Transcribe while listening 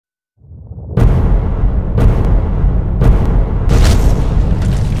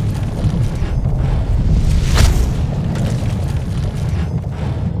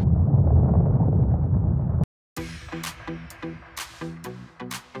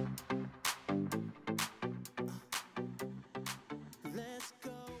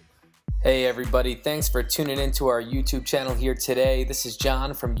Hey everybody, thanks for tuning into our YouTube channel here today. This is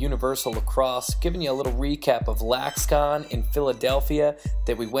John from Universal Lacrosse, giving you a little recap of LaxCon in Philadelphia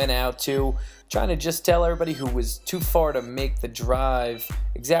that we went out to, trying to just tell everybody who was too far to make the drive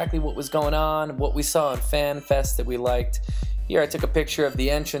exactly what was going on, what we saw in Fan Fest that we liked. Here I took a picture of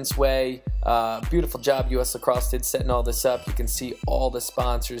the entranceway. Beautiful job US Lacrosse did setting all this up. You can see all the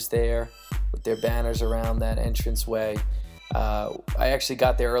sponsors there with their banners around that entranceway. I actually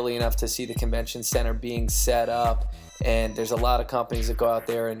got there early enough to see the convention center being set up, and there's a lot of companies that go out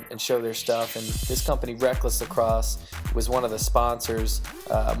there and show their stuff, and this company, Reckless Lacrosse, was one of the sponsors.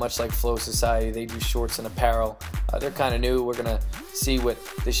 Much like Flow Society, they do shorts and apparel. They're kind of new. We're going to see what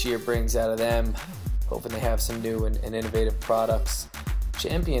this year brings out of them, hoping they have some new and innovative products.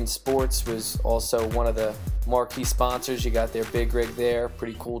 Champion Sports was also one of the marquee sponsors. You got their big rig there,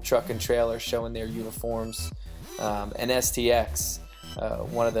 pretty cool truck and trailer showing their uniforms. And STX,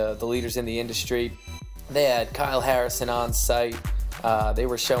 one of the leaders in the industry. They had Kyle Harrison on site. They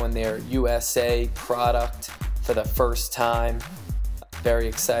were showing their USA product for the first time. Very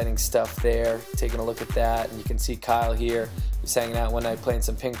exciting stuff there. Taking a look at that, and you can see Kyle here. He's hanging out one night playing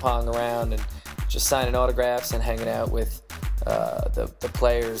some ping pong around and just signing autographs and hanging out with the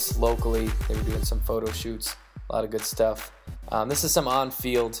players locally. They were doing some photo shoots, a lot of good stuff. This is some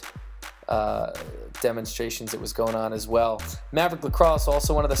on-field demonstrations that was going on as well. Maverick Lacrosse,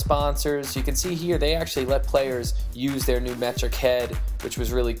 also one of the sponsors. You can see here they actually let players use their new metric head, which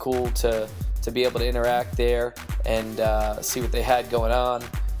was really cool to be able to interact there and see what they had going on.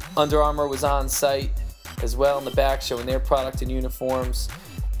 Under Armour was on site as well in the back, showing their product and uniforms.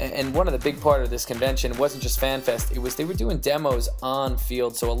 And one of the big part of this convention wasn't just FanFest, they were doing demos on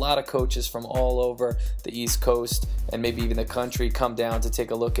field, so a lot of coaches from all over the East Coast and maybe even the country come down to take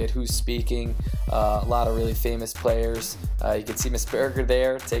a look at who's speaking. A lot of really famous players. You can see Miss Berger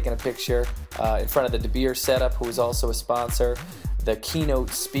there taking a picture in front of the De Beer setup, who was also a sponsor. The keynote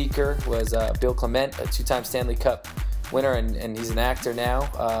speaker was Bill Clement, a two-time Stanley Cup winner, and he's an actor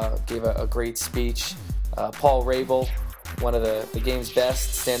now. Gave a great speech. Paul Rabel, one of the game's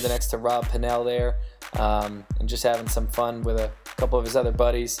best, standing next to Rob Pennell there, and just having some fun with a couple of his other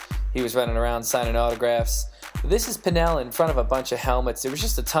buddies. He was running around signing autographs. This is Pennell in front of a bunch of helmets. There was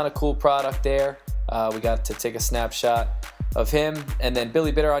just a ton of cool product there. We got to take a snapshot of him, and then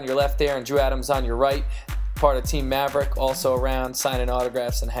Billy Bitter on your left there and Drew Adams on your right, part of Team Maverick, also around signing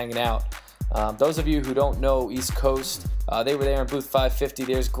autographs and hanging out. Those of you who don't know East Coast, they were there in booth 550.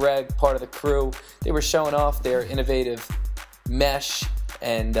 There's Greg, part of the crew. They were showing off their innovative mesh,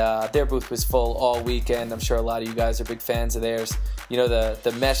 and their booth was full all weekend. I'm sure a lot of you guys are big fans of theirs. You know,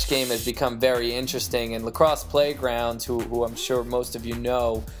 the mesh game has become very interesting, and Lacrosse Playground, who I'm sure most of you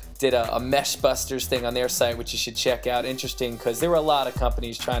know, did a Mesh Busters thing on their site, which you should check out. Interesting, because there were a lot of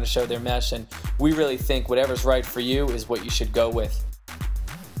companies trying to show their mesh, and we really think whatever's right for you is what you should go with.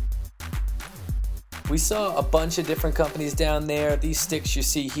 We saw a bunch of different companies down there. These sticks you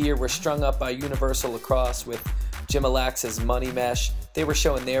see here were strung up by Universal Lacrosse with Jim Alax's Money Mesh. They were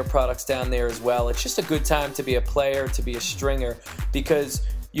showing their products down there as well. It's just a good time to be a player, to be a stringer, because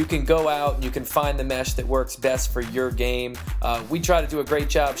you can go out and you can find the mesh that works best for your game. We try to do a great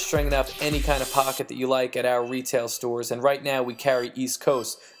job stringing up any kind of pocket that you like at our retail stores, and right now we carry East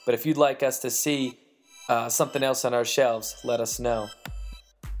Coast. But if you'd like us to see something else on our shelves, let us know.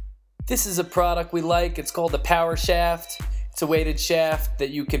 This is a product we like. It's called the Power Shaft. It's a weighted shaft that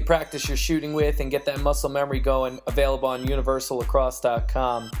you can practice your shooting with and get that muscle memory going, available on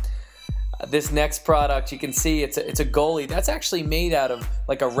universallacrosse.com. This next product, you can see it's a goalie. That's actually made out of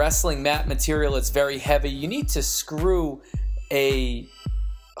like a wrestling mat material. It's very heavy. You need to screw a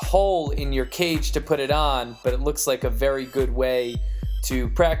hole in your cage to put it on, but it looks like a very good way to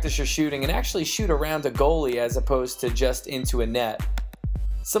practice your shooting and actually shoot around a goalie as opposed to just into a net.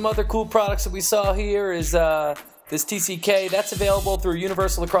 Some other cool products that we saw here is this TCK. That's available through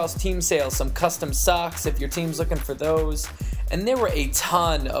Universal Lacrosse Team Sales. Some custom socks if your team's looking for those. And there were a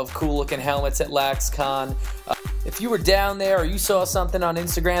ton of cool looking helmets at LaxCon. If you were down there or you saw something on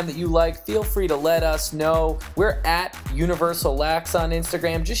Instagram that you like, feel free to let us know. We're at universallax on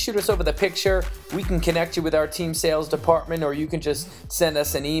Instagram. Just shoot us over the picture. We can connect you with our team sales department, or you can just send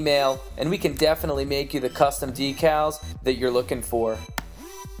us an email and we can definitely make you the custom decals that you're looking for.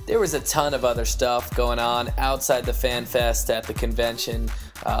 There was a ton of other stuff going on outside the Fan Fest at the convention,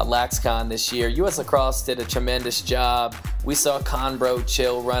 LaxCon this year. US Lacrosse did a tremendous job. We saw Conbro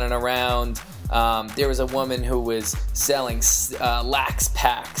Chill running around. There was a woman who was selling lax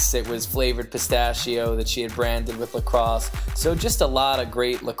packs. It was flavored pistachio that she had branded with lacrosse. So just a lot of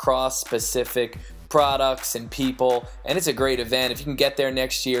great lacrosse specific products and people, and it's a great event. If you can get there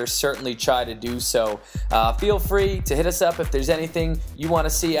next year, certainly try to do so. Feel free to hit us up if there's anything you want to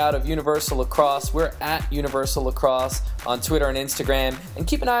see out of Universal Lacrosse. We're at Universal Lacrosse on Twitter and Instagram, and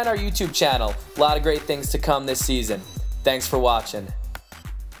keep an eye on our YouTube channel. A lot of great things to come this season. Thanks for watching.